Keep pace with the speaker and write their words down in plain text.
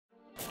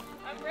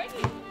I'm ready.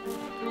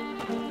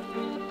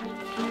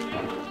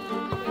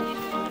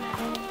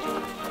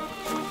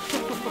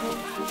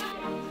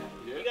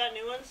 You got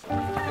new ones?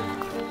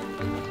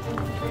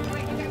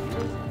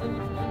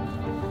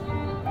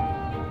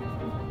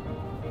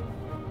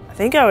 I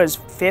think I was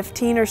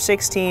 15 or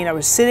 16. I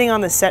was sitting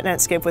on the set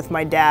net skip with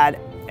my dad,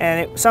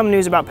 and some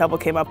news about Pebble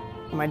came up.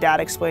 My dad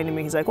explained to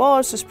me, he's like, well,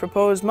 it's this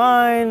proposed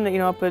mine, you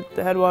know, up at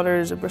the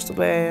headwaters of Bristol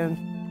Bay.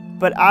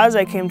 But as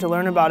I came to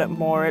learn about it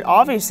more, it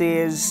obviously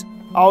is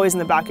always in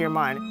the back of your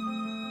mind.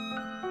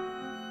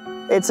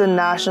 It's a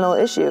national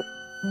issue.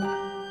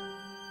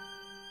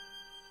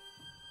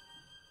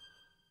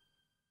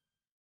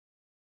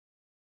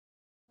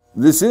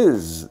 This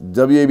is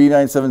WAB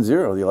 970,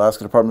 the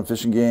Alaska Department of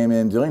Fish and Game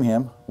in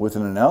Dillingham, with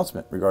an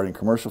announcement regarding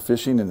commercial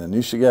fishing in the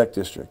Yup'ik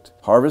district.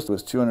 Harvest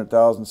was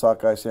 200,000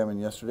 sockeye salmon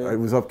yesterday. I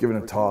was up giving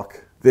a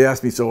talk. They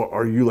asked me, so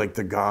are you like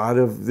the god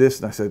of this?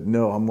 And I said,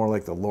 no, I'm more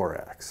like the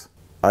Lorax.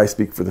 I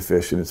speak for the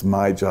fish, and it's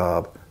my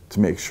job to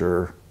make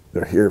sure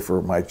they're here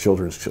for my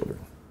children's children.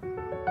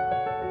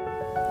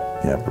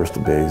 Yeah,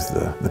 Bristol Bay is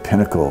the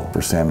pinnacle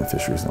for salmon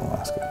fisheries in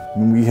Alaska.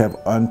 We have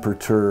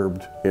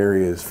unperturbed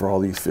areas for all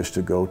these fish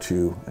to go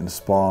to and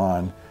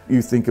spawn.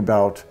 You think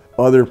about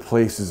other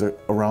places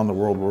around the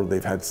world where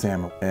they've had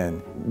salmon,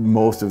 and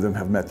most of them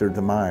have met their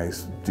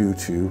demise due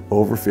to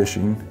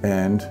overfishing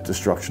and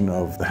destruction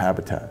of the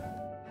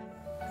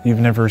habitat. You've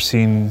never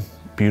seen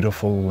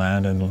beautiful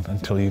land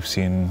until you've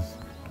seen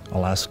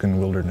Alaskan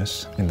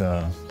wilderness in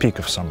the peak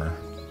of summer.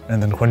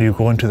 And then when you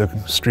go into the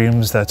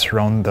streams that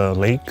surround the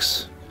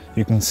lakes,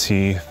 you can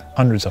see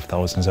hundreds of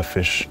thousands of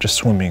fish just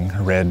swimming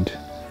red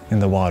in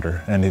the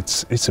water, and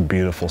it's a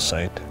beautiful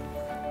sight.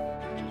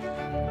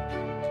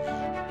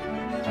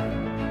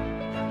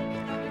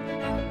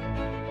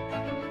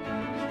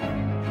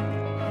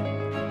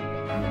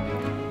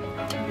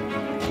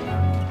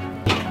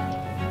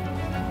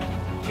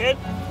 Good?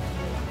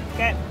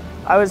 Okay.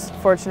 I was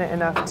fortunate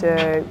enough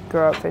to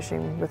grow up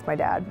fishing with my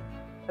dad.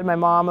 And my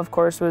mom, of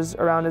course, was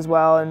around as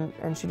well,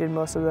 and she did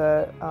most of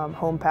the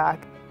home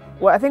pack.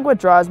 Well, I think what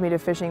draws me to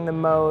fishing the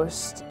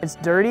most, it's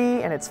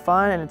dirty and it's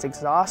fun and it's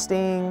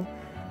exhausting,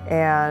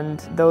 and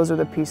those are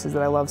the pieces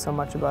that I love so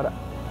much about it.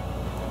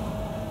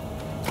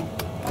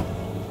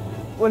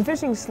 When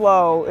fishing's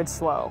slow, it's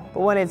slow,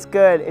 but when it's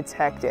good, it's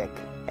hectic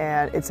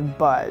and it's a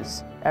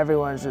buzz.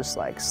 Everyone's just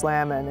like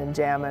slamming and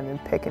jamming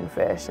and picking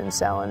fish and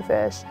selling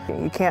fish.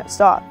 You can't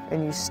stop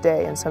and you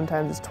stay, and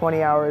sometimes it's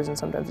 20 hours and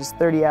sometimes it's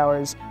 30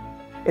 hours.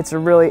 It's a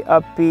really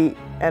upbeat,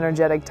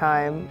 energetic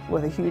time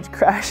with a huge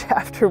crash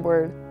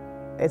afterward.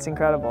 It's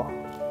incredible.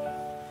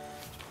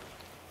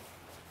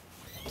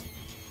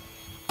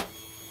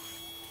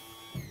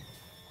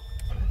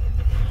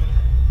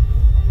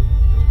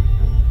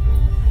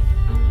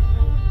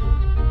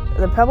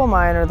 The Pebble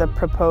Mine, or the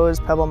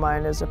proposed Pebble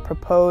Mine, is a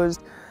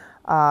proposed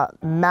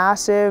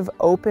massive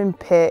open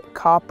pit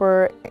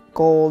copper,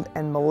 gold,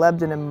 and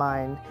molybdenum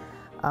mine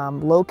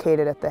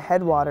located at the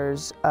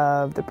headwaters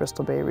of the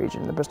Bristol Bay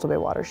region, the Bristol Bay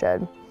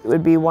watershed. It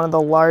would be one of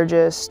the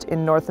largest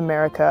in North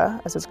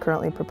America as it's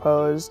currently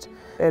proposed.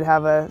 It'd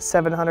have a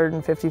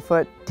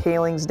 750-foot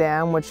tailings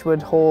dam which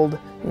would hold,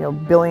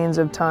 billions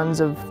of tons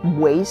of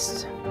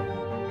waste.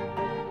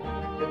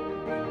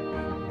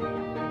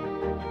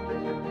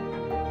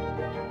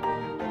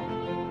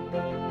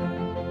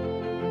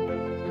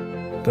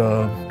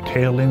 The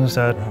tailings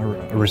that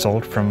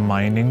result from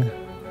mining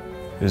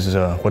is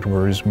what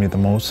worries me the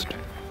most.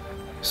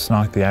 It's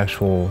not the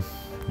actual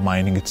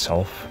mining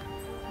itself.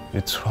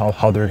 It's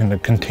how they're going to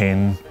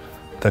contain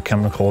the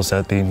chemicals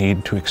that they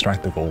need to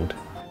extract the gold.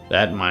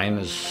 That mine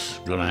is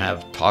going to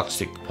have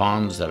toxic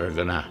ponds that are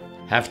going to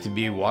have to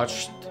be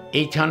watched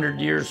 800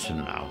 years from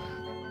now.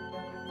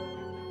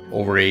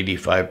 Over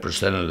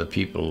 85% of the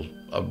people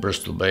of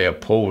Bristol Bay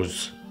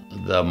oppose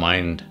the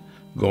mine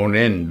going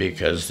in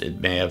because it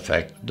may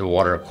affect the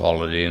water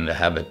quality and the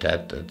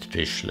habitat that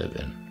fish live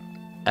in.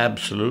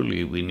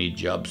 Absolutely, we need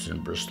jobs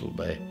in Bristol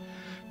Bay,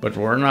 but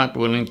we're not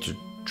willing to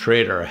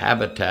trade our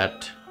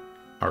habitat,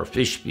 our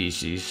fish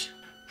species,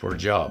 for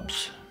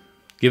jobs.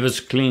 Give us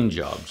clean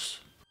jobs.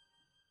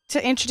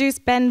 To introduce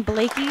Ben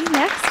Blakey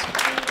next.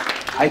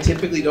 I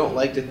typically don't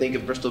like to think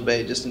of Bristol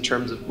Bay just in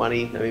terms of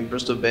money. I mean,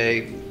 Bristol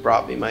Bay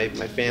brought me my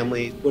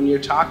family. When you're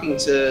talking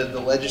to the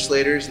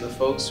legislators and the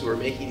folks who are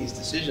making these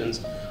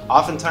decisions,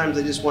 oftentimes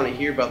they just want to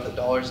hear about the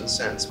dollars and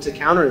cents. To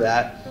counter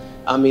that,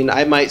 I mean,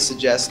 I might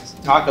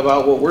suggest talk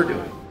about what we're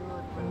doing.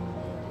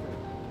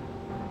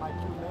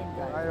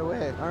 Right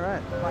away, all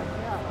right.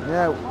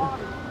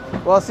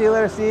 Yeah. Well, see you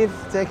later, Steve.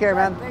 Take care,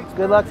 man.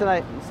 Good luck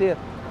tonight. See you.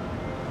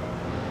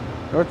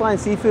 Northline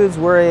Seafoods,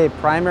 we're a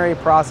primary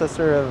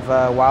processor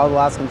of wild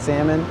Alaskan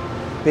salmon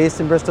based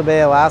in Bristol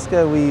Bay,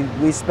 Alaska.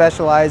 We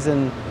specialize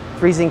in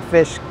freezing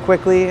fish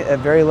quickly at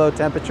very low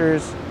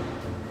temperatures.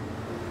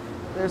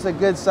 There's a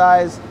good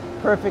size,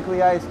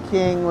 perfectly iced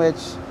king,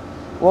 which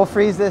we'll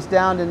freeze this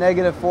down to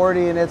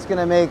 -40, and it's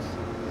gonna make,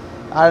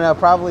 I don't know,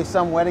 probably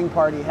some wedding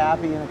party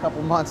happy in a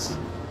couple months.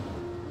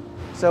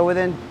 So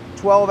within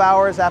 12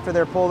 hours after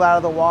they're pulled out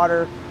of the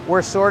water,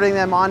 we're sorting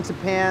them onto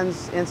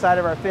pans inside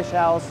of our fish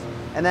house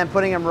and then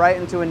putting them right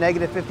into a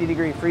negative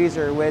 50-degree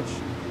freezer, which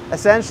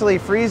essentially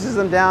freezes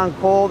them down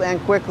cold and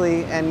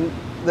quickly, and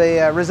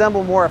they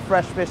resemble more a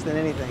fresh fish than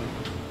anything.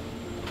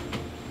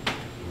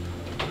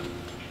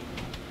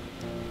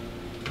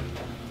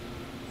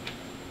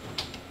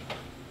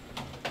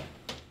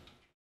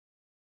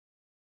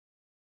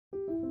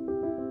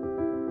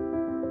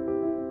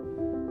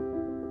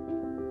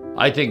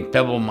 I think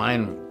Pebble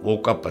Mine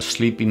woke up a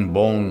sleeping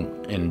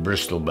bone in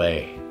Bristol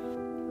Bay.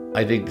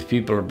 I think the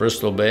people of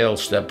Bristol Bay will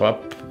step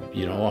up,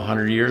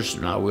 100 years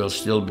from now, we'll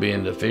still be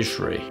in the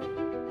fishery.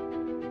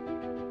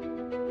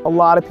 A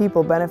lot of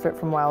people benefit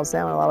from wild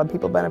salmon. A lot of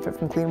people benefit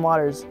from clean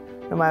waters,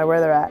 no matter where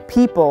they're at.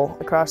 People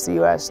across the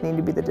U.S. need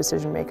to be the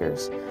decision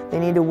makers. They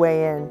need to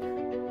weigh in.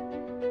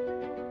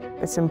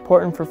 It's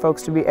important for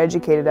folks to be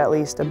educated, at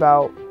least,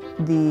 about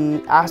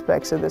the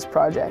aspects of this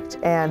project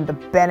and the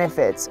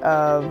benefits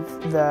of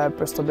the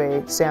Bristol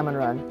Bay Salmon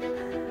Run.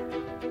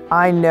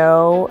 I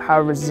know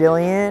how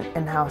resilient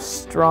and how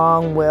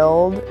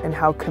strong-willed and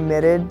how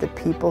committed the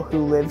people who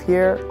live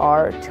here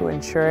are to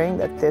ensuring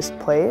that this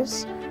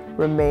place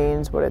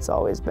remains what it's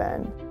always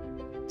been.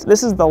 So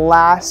this is the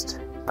last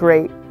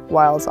great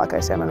wild sockeye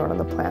salmon run on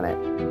the planet.